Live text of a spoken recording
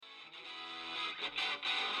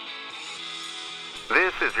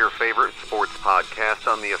This is your favorite sports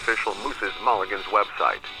podcast on the official Moose's Mulligans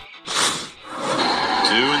website.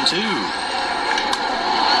 2-2.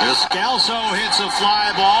 Descalso hits a fly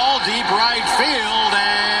ball, deep right field,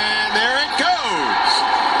 and there it goes.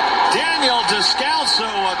 Daniel Descalso,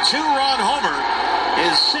 a two-run homer,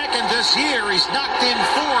 his second this year. He's knocked in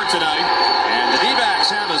 4 tonight, and the D-backs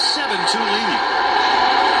have a 7-2 lead.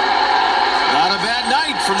 Not a bad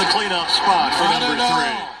night from the cleanup spot for number 3.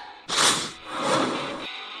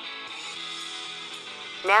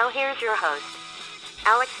 Now here's your host,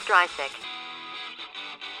 Alex Streisig.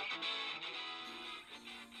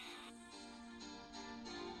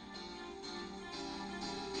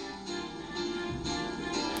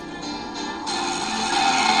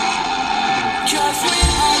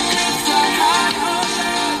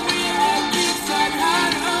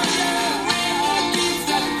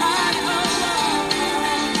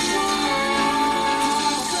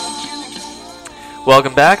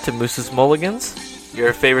 Welcome back to Moose's Mulligans,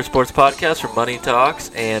 your favorite sports podcast for Money Talks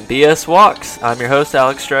and BS Walks. I'm your host,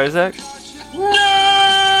 Alex Streisig.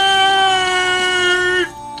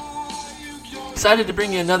 Excited to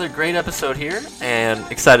bring you another great episode here, and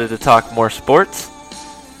excited to talk more sports.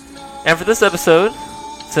 And for this episode,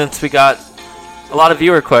 since we got a lot of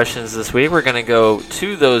viewer questions this week, we're going to go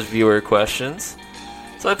to those viewer questions.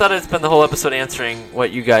 So I thought I'd spend the whole episode answering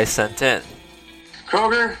what you guys sent in.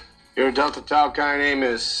 Kroger, your Delta Tau kind of name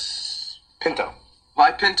is Pinto.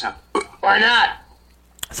 Why Pinto? Why not?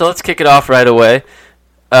 So let's kick it off right away.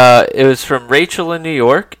 It was from Rachel in New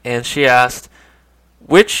York, and she asked,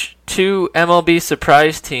 which 2 MLB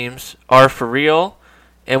surprise teams are for real,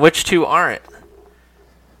 and which 2 aren't?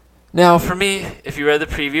 Now, for me, if you read the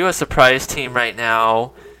preview, a surprise team right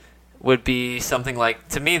now would be something like,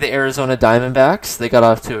 to me, the Arizona Diamondbacks. They got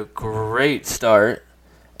off to a great start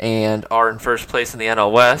and are in first place in the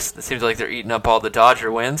NL West. It seems like they're eating up all the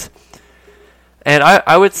Dodger wins. And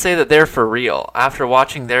I would say that they're for real. After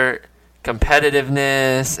watching their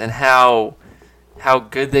competitiveness and how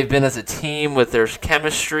good they've been as a team with their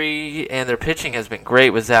chemistry, and their pitching has been great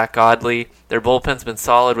with Zach Godley. Their bullpen's been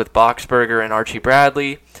solid with Boxberger and Archie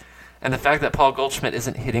Bradley. And the fact that Paul Goldschmidt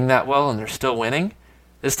isn't hitting that well and they're still winning,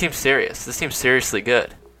 this team's serious. This team's seriously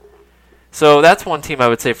good. So that's one team I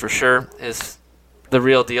would say for sure is the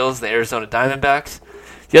real deal, is the Arizona Diamondbacks.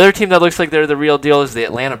 The other team that looks like they're the real deal is the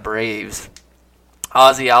Atlanta Braves.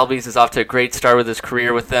 Ozzie Albies is off to a great start with his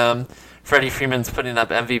career with them. Freddie Freeman's putting up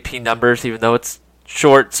MVP numbers, even though it's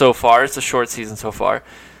short so far. It's a short season so far.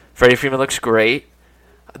 Freddie Freeman looks great.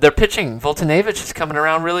 Their pitching, Voltynevich, is coming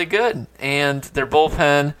around really good. And their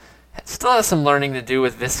bullpen still has some learning to do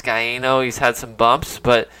with Vizcaino. He's had some bumps,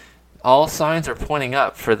 but all signs are pointing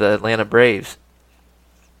up for the Atlanta Braves.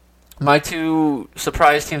 My 2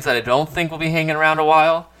 surprise teams that I don't think will be hanging around a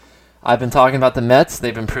while, I've been talking about the Mets.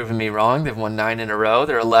 They've been proving me wrong. They've won 9 in a row.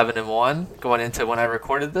 They're 11-1 going into when I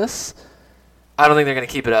recorded this. I don't think they're going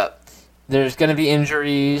to keep it up. There's going to be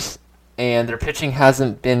injuries, and their pitching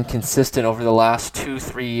hasn't been consistent over the last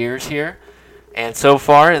 2-3 years here. And so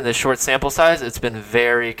far, in this short sample size, it's been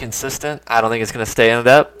very consistent. I don't think it's going to stay in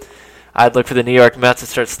that. I'd look for the New York Mets to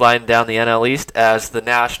start sliding down the NL East as the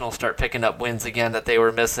Nationals start picking up wins again that they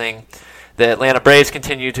were missing. The Atlanta Braves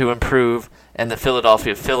continue to improve, and the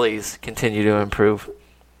Philadelphia Phillies continue to improve.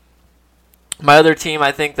 My other team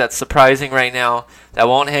I think that's surprising right now that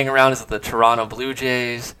won't hang around is the Toronto Blue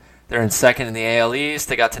Jays. They're in second in the AL East.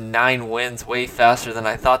 They got to 9 wins way faster than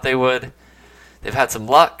I thought they would. They've had some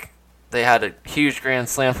luck. They had a huge grand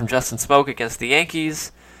slam from Justin Smoak against the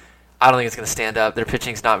Yankees. I don't think it's going to stand up. Their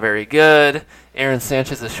pitching's not very good. Aaron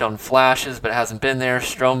Sanchez has shown flashes, but hasn't been there.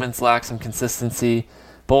 Stroman's lacked some consistency.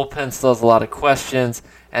 Bullpen still has a lot of questions,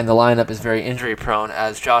 and the lineup is very injury-prone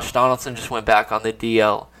as Josh Donaldson just went back on the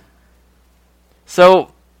DL.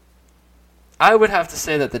 So, I would have to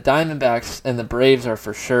say that the Diamondbacks and the Braves are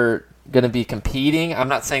for sure going to be competing. I'm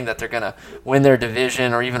not saying that they're going to win their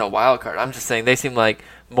division or even a wild card. I'm just saying they seem like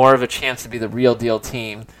more of a chance to be the real deal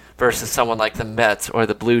team versus someone like the Mets or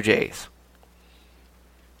the Blue Jays.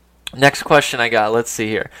 Next question I got, let's see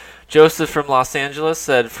here. Joseph from Los Angeles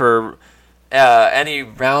said for any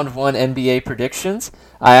round 1 NBA predictions.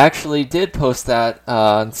 I actually did post that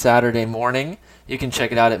on Saturday morning. You can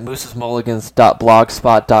check it out at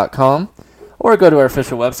moosesmulligans.blogspot.com or go to our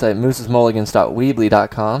official website,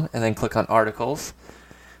 moosesmulligans.weebly.com, and then click on articles.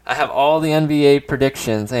 I have all the NBA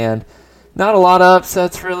predictions, and not a lot of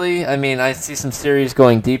upsets, really. I mean, I see some series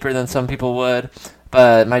going deeper than some people would,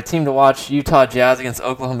 but my team to watch, Utah Jazz against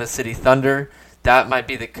Oklahoma City Thunder, that might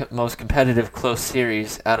be the most competitive close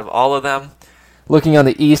series out of all of them. Looking on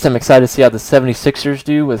the East, I'm excited to see how the 76ers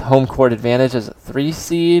do with home court advantage as a 3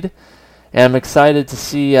 seed. And I'm excited to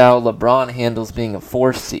see how LeBron handles being a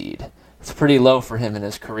 4 seed. It's pretty low for him in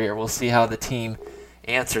his career. We'll see how the team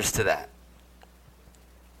answers to that.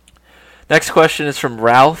 Next question is from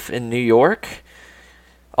Ralph in New York.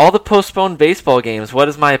 All the postponed baseball games, what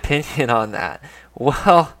is my opinion on that?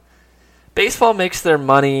 Well, baseball makes their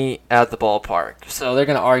money at the ballpark. So they're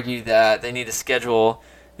going to argue that they need to schedule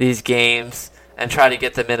these games and try to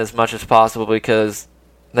get them in as much as possible because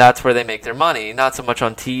that's where they make their money. Not so much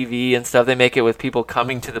on TV and stuff. They make it with people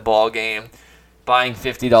coming to the ball game, buying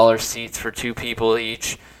 $50 seats for 2 people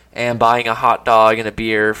each, and buying a hot dog and a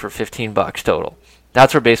beer for $15 total.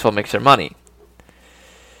 That's where baseball makes their money.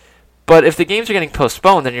 But if the games are getting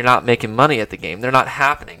postponed, then you're not making money at the game. They're not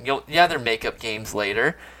happening. They're make-up games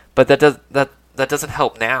later, but that doesn't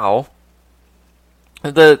help now.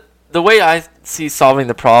 The way I see solving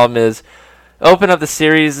the problem is open up the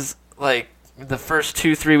series like the first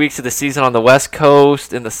 2-3 weeks of the season on the West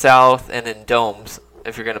Coast, in the South, and in domes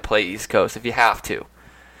if you're going to play East Coast, if you have to.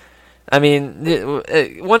 I mean,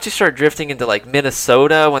 once you start drifting into like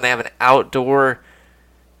Minnesota when they have an outdoor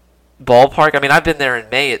ballpark, I mean, I've been there in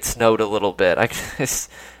May, it snowed a little bit.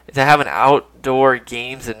 To have an outdoor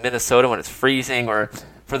games in Minnesota when it's freezing, or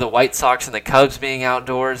for the White Sox and the Cubs being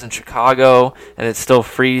outdoors in Chicago and it's still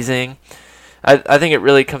freezing, I think it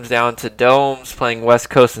really comes down to domes playing West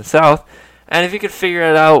Coast and South. And if you could figure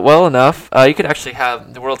it out well enough, you could actually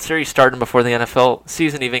have the World Series starting before the NFL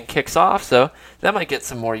season even kicks off. So that might get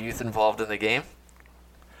some more youth involved in the game.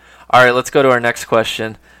 All right, let's go to our next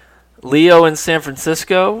question. Leo in San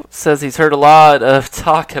Francisco says he's heard a lot of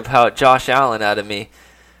talk about Josh Allen out of me.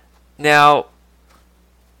 Now,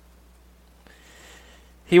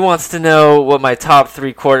 he wants to know what my top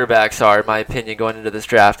 3 quarterbacks are, in my opinion, going into this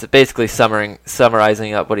draft. Basically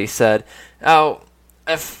summarizing up what he said. Now,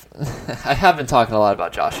 if I have been talking a lot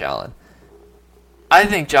about Josh Allen. I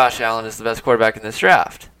think Josh Allen is the best quarterback in this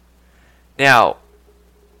draft. Now,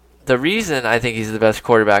 the reason I think he's the best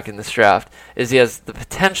quarterback in this draft is he has the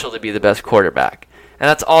potential to be the best quarterback. And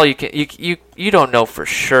that's all you can. You don't know for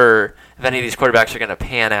sure if any of these quarterbacks are going to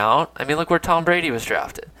pan out. I mean, look where Tom Brady was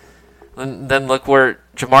drafted. And then look where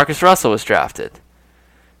Jamarcus Russell was drafted.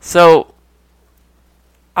 So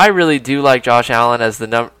I really do like Josh Allen as the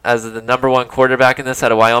number 1 quarterback in this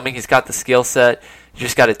out of Wyoming. He's got the skill set. You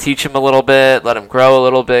just got to teach him a little bit, let him grow a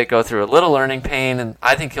little bit, go through a little learning pain, and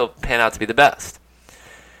I think he'll pan out to be the best.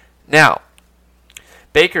 Now,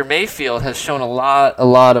 Baker Mayfield has shown a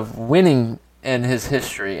lot of winning in his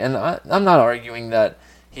history, and I'm not arguing that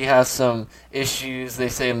he has some issues, they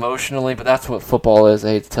say emotionally, but that's what football is.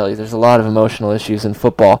 I hate to tell you, there's a lot of emotional issues in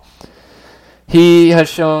football. He has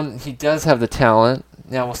shown he does have the talent.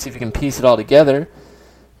 Now we'll see if he can piece it all together.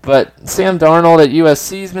 But Sam Darnold at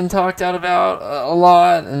USC has been talked out about a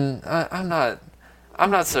lot, and I'm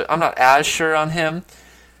not as sure on him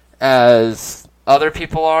as other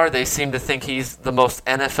people are. They seem to think he's the most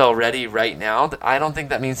NFL ready right now. I don't think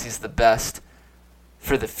that means he's the best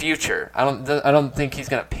for the future. I don't think he's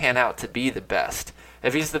going to pan out to be the best.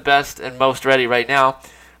 If he's the best and most ready right now,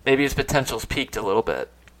 maybe his potential's peaked a little bit.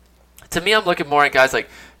 To me, I'm looking more at guys like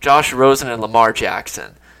Josh Rosen and Lamar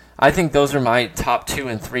Jackson. I think those are my top 2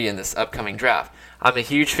 and 3 in this upcoming draft. I'm a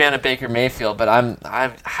huge fan of Baker Mayfield, but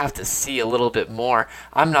I have to see a little bit more.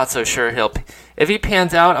 I'm not so sure if he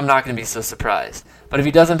pans out, I'm not going to be so surprised. But if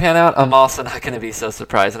he doesn't pan out, I'm also not going to be so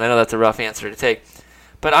surprised. And I know that's a rough answer to take.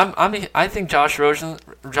 But I think Josh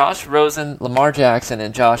Rosen, Lamar Jackson,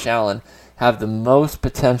 and Josh Allen have the most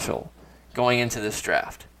potential going into this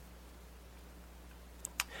draft.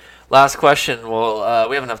 Last question. Well,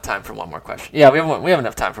 we have enough time for one more question. Yeah, we have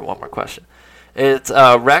enough time for one more question. It's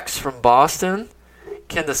Rex from Boston.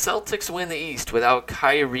 Can the Celtics win the East without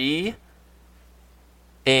Kyrie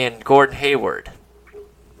and Gordon Hayward?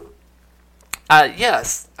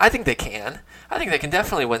 Yes, I think they can. I think they can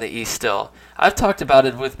definitely win the East still. I've talked about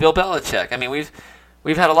it with Bill Belichick. I mean,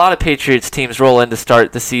 we've had a lot of Patriots teams roll in to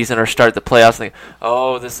start the season or start the playoffs and think,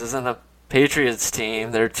 oh, this isn't a Patriots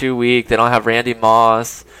team. They're too weak. They don't have Randy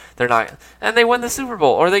Moss. They're not, and they win the Super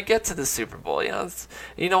Bowl or they get to the Super Bowl. You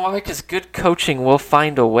know why? Because good coaching will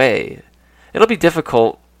find a way. It'll be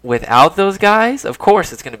difficult without those guys. Of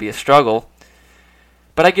course, it's going to be a struggle,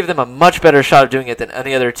 but I give them a much better shot of doing it than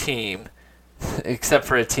any other team, except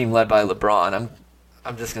for a team led by LeBron.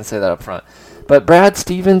 I'm just going to say that up front. But Brad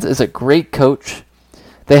Stevens is a great coach.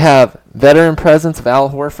 They have veteran presence of Al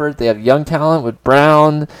Horford. They have young talent with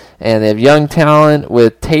Brown, and they have young talent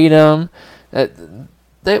with Tatum. I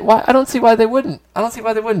don't see why they wouldn't. I don't see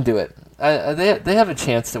why they wouldn't do it. They have a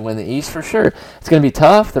chance to win the East for sure. It's going to be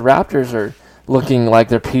tough. The Raptors are looking like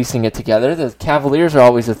they're piecing it together. The Cavaliers are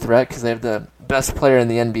always a threat because they have the best player in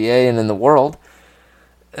the NBA and in the world.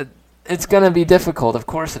 It's going to be difficult. Of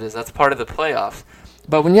course it is. That's part of the playoffs.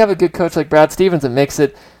 But when you have a good coach like Brad Stevens, it makes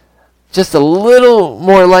it just a little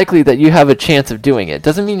more likely that you have a chance of doing it.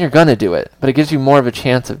 Doesn't mean you're going to do it, but it gives you more of a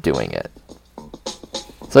chance of doing it.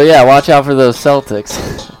 So yeah, watch out for those Celtics.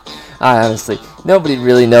 Honestly, nobody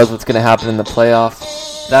really knows what's going to happen in the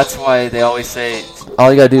playoffs. That's why they always say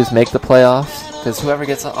all you got to do is make the playoffs, because whoever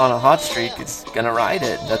gets on a hot streak is going to ride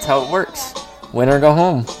it. That's how it works. Win or go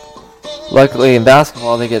home. Luckily in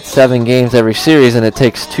basketball they get 7 games every series and it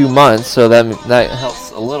takes 2 months, so that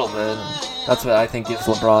helps a little bit. That's what I think gives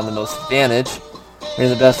LeBron the most advantage. You're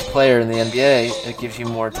the best player in the NBA, it gives you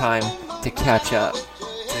more time to catch up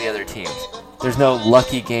to the other teams. There's no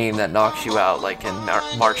lucky game that knocks you out like in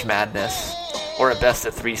March Madness or a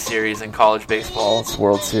best-of-3 series in college baseball. It's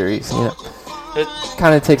World Series, you know. It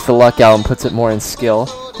kind of takes the luck out and puts it more in skill,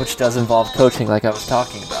 which does involve coaching like I was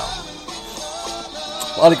talking about.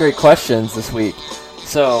 A lot of great questions this week.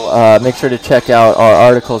 So make sure to check out our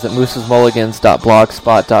articles at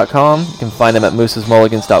moosesmulligans.blogspot.com. You can find them at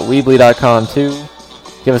moosesmulligans.weebly.com too.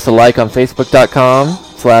 Give us a like on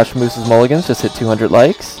facebook.com/moosesmulligans. Just hit 200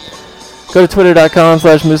 likes. Go to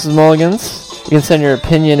twitter.com/moosesmulligans. You can send your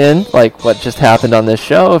opinion in, like what just happened on this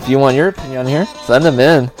show. If you want your opinion on here, send them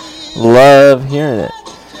in. Love hearing it.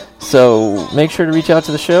 So make sure to reach out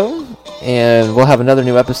to the show, and we'll have another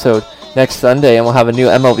new episode next Sunday, and we'll have a new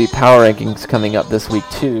MLB Power Rankings coming up this week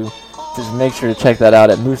too. Just make sure to check that out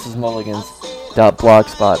at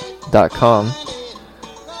moosesmulligans.blogspot.com.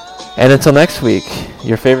 And until next week,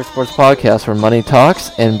 your favorite sports podcast where money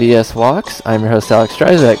talks and BS walks, I'm your host Alex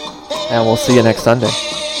Stryzek, and we'll see you next Sunday.